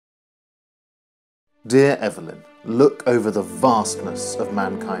Dear Evelyn, look over the vastness of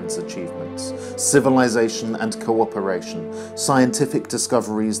mankind's achievements, civilization and cooperation, scientific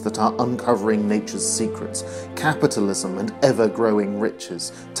discoveries that are uncovering nature's secrets, capitalism and ever-growing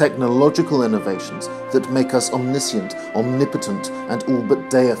riches, technological innovations that make us omniscient, omnipotent and all but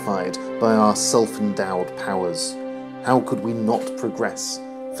deified by our self-endowed powers. How could we not progress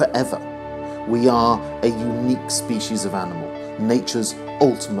forever? We are a unique species of animal, nature's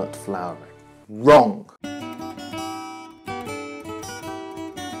ultimate flowering. Wrong!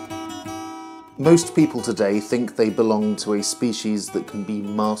 Most people today think they belong to a species that can be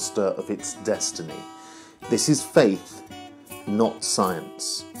master of its destiny. This is faith, not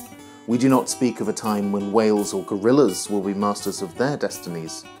science. We do not speak of a time when whales or gorillas will be masters of their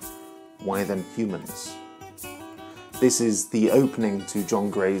destinies. Why then humans? This is the opening to John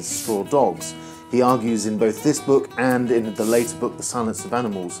Gray's Straw Dogs. He argues in both this book and in the later book The Silence of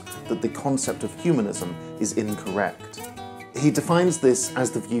Animals that the concept of humanism is incorrect. He defines this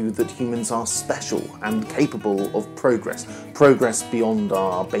as the view that humans are special and capable of progress beyond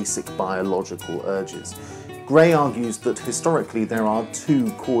our basic biological urges. Gray argues that historically there are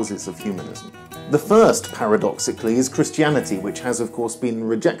two causes of humanism. The first, paradoxically, is Christianity, which has of course been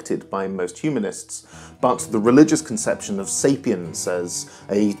rejected by most humanists, but the religious conception of Sapiens as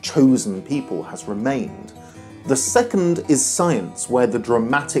a chosen people has remained. The second is science, where the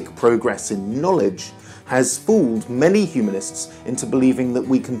dramatic progress in knowledge has fooled many humanists into believing that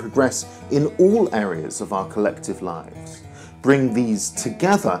we can progress in all areas of our collective lives. Bring these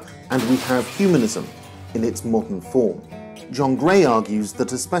together and we have humanism in its modern form. John Gray argues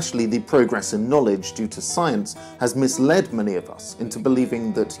that especially the progress in knowledge due to science has misled many of us into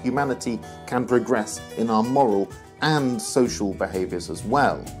believing that humanity can progress in our moral and social behaviours as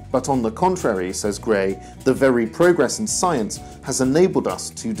well. But on the contrary, says Gray, the very progress in science has enabled us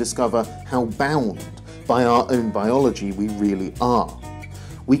to discover how bound by our own biology we really are.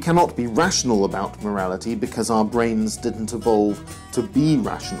 We cannot be rational about morality because our brains didn't evolve to be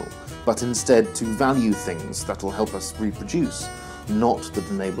rational, but instead to value things that will help us reproduce, not that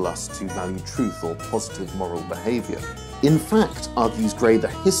enable us to value truth or positive moral behaviour. In fact, argues Gray, the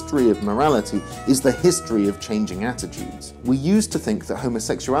history of morality is the history of changing attitudes. We used to think that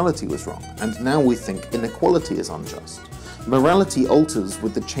homosexuality was wrong, and now we think inequality is unjust. Morality alters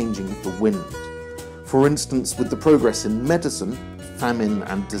with the changing of the wind. For instance, with the progress in medicine, famine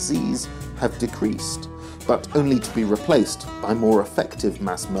and disease have decreased, but only to be replaced by more effective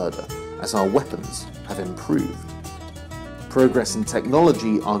mass murder as our weapons have improved. Progress in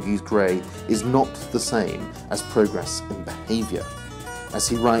technology, argues Gray, is not the same as progress in behaviour. As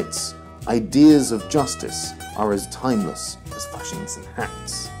he writes, ideas of justice are as timeless as fashions and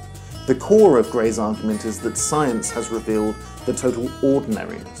hats. The core of Gray's argument is that science has revealed the total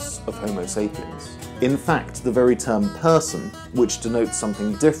ordinariness of Homo sapiens. In fact, the very term person, which denotes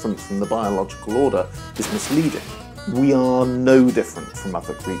something different from the biological order, is misleading. We are no different from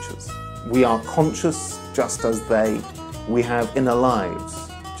other creatures. We are conscious just as they. We have inner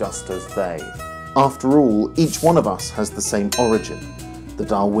lives just as they. After all, each one of us has the same origin, the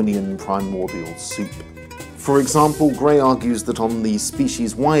Darwinian primordial soup. For example, Gray argues that on the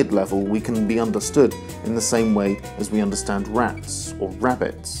species-wide level we can be understood in the same way as we understand rats or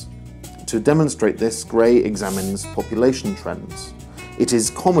rabbits. To demonstrate this, Gray examines population trends. It is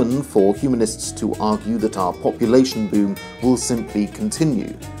common for humanists to argue that our population boom will simply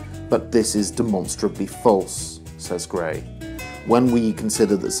continue, but this is demonstrably false, says Gray, when we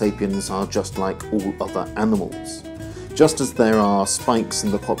consider that sapiens are just like all other animals. Just as there are spikes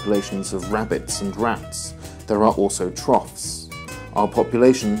in the populations of rabbits and rats, there are also troughs. Our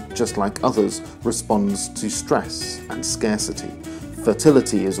population, just like others, responds to stress and scarcity.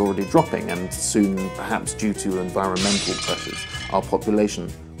 Fertility is already dropping, and soon, perhaps due to environmental pressures, our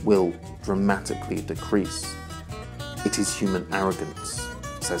population will dramatically decrease. It is human arrogance,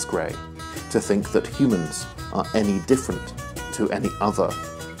 says Gray, to think that humans are any different to any other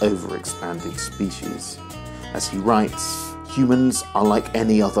overexpanded species. As he writes, humans are like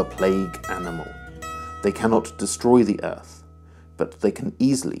any other plague animal. They cannot destroy the earth, but they can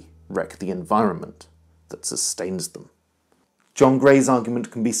easily wreck the environment that sustains them. John Gray's argument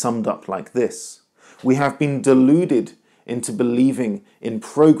can be summed up like this. We have been deluded into believing in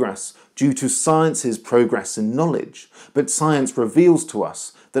progress due to science's progress in knowledge, but science reveals to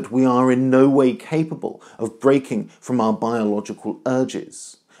us that we are in no way capable of breaking from our biological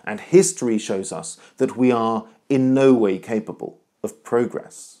urges, and history shows us that we are in no way capable of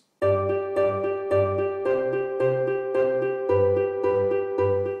progress.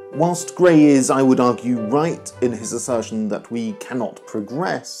 Whilst Gray is, I would argue, right in his assertion that we cannot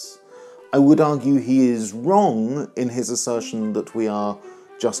progress, I would argue he is wrong in his assertion that we are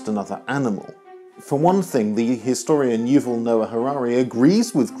just another animal. For one thing, the historian Yuval Noah Harari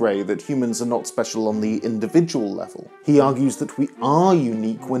agrees with Gray that humans are not special on the individual level. He argues that we are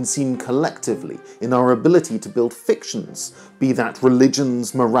unique when seen collectively, in our ability to build fictions, be that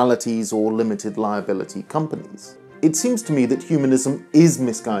religions, moralities, or limited liability companies. It seems to me that humanism is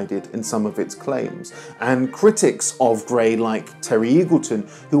misguided in some of its claims, and critics of Gray like Terry Eagleton,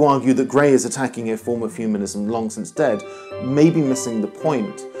 who argue that Gray is attacking a form of humanism long since dead, may be missing the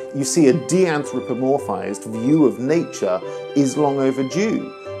point. You see, a de-anthropomorphized view of nature is long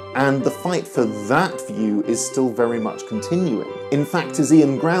overdue, and the fight for that view is still very much continuing. In fact, as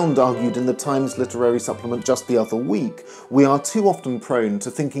Ian Ground argued in the Times Literary Supplement just the other week, we are too often prone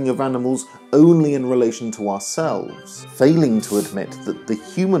to thinking of animals only in relation to ourselves, failing to admit that the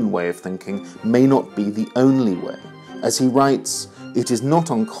human way of thinking may not be the only way. As he writes, "It is not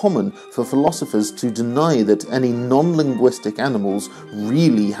uncommon for philosophers to deny that any non-linguistic animals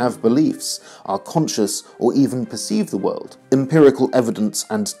really have beliefs, are conscious, or even perceive the world. Empirical evidence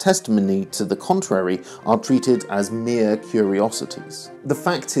and testimony to the contrary are treated as mere curiosities." The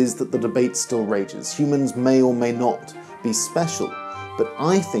fact is that the debate still rages. Humans may or may not be special, but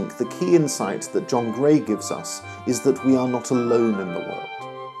I think the key insight that John Gray gives us is that we are not alone in the world,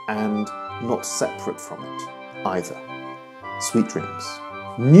 and not separate from it either. Sweet dreams.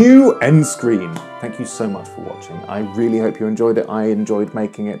 New end screen. Thank you so much for watching. I really hope you enjoyed it. I enjoyed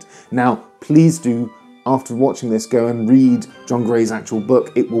making it. Now, please do, after watching this, go and read John Gray's actual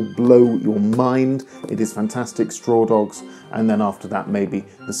book. It will blow your mind. It is fantastic. Straw Dogs. And then after that, maybe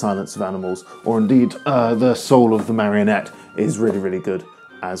The Silence of Animals, or indeed The Soul of the Marionette is really, really good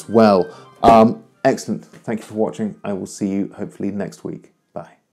as well. Excellent. Thank you for watching. I will see you hopefully next week.